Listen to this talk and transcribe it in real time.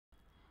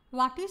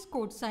What is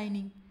code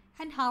signing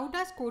and how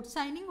does code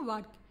signing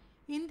work?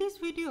 In this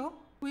video,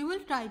 we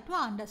will try to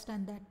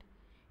understand that.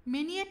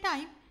 Many a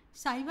time,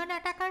 cyber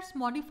attackers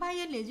modify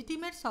a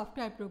legitimate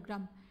software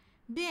program.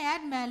 They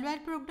add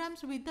malware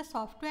programs with the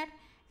software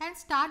and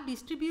start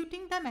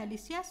distributing the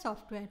malicious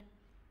software.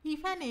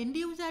 If an end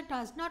user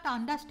does not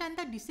understand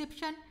the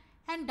deception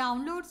and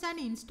downloads and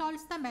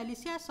installs the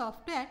malicious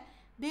software,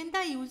 then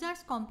the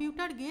user's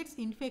computer gets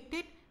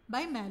infected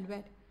by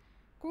malware.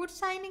 Code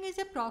signing is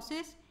a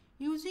process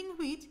using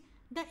which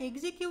the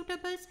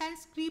executables and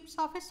scripts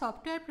of a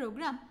software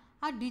program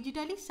are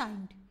digitally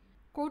signed.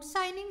 Code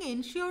signing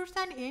ensures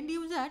an end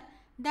user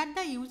that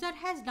the user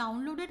has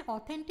downloaded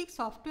authentic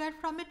software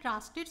from a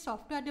trusted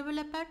software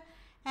developer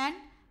and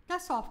the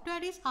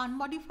software is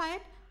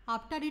unmodified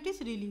after it is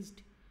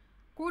released.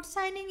 Code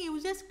signing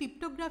uses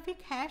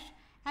cryptographic hash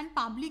and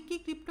public key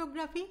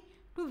cryptography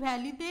to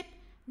validate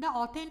the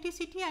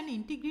authenticity and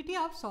integrity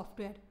of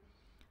software.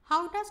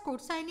 How does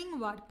code signing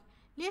work?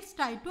 Let's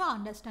try to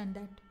understand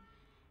that.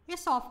 A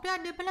software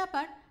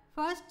developer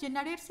first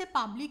generates a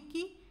public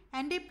key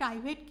and a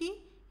private key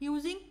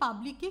using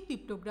public key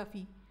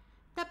cryptography.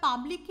 The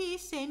public key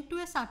is sent to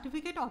a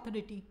certificate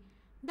authority.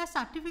 The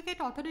certificate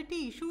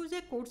authority issues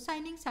a code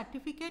signing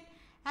certificate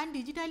and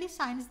digitally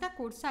signs the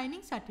code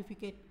signing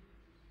certificate.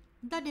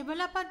 The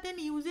developer then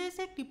uses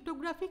a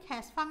cryptographic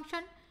hash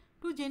function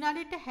to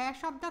generate a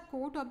hash of the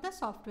code of the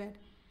software.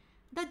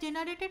 The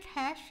generated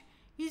hash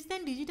is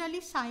then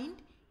digitally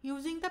signed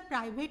using the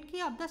private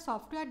key of the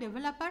software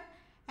developer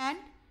and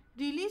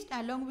released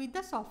along with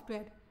the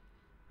software.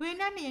 When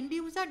an end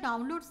user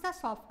downloads the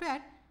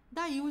software,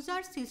 the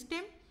user's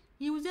system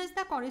uses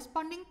the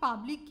corresponding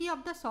public key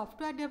of the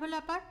software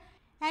developer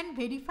and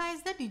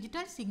verifies the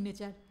digital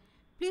signature.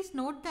 Please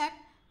note that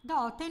the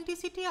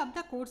authenticity of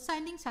the code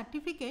signing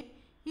certificate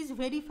is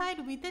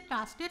verified with a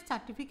trusted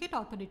certificate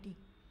authority.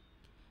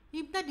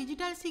 If the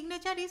digital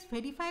signature is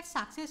verified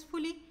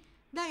successfully,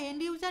 the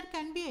end user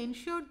can be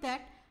ensured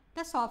that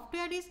the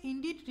software is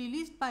indeed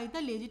released by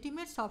the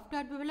legitimate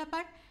software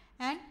developer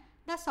and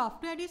the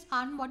software is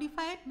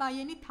unmodified by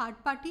any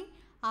third party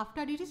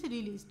after it is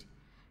released.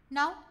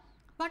 Now,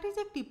 what is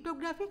a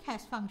cryptographic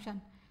hash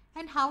function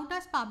and how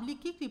does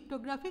public key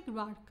cryptographic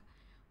work?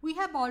 We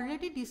have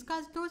already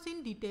discussed those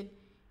in detail.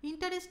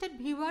 Interested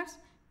viewers,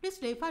 please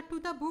refer to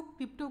the book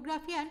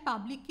Cryptography and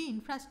Public Key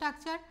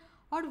Infrastructure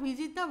or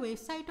visit the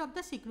website of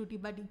the Security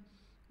Buddy.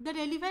 The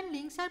relevant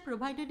links are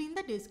provided in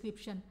the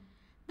description.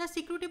 The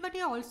Security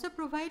Buddy also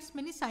provides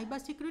many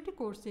cybersecurity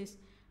courses.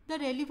 The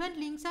relevant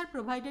links are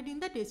provided in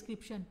the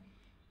description.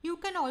 You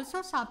can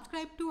also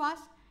subscribe to us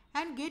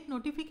and get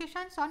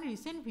notifications on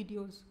recent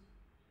videos.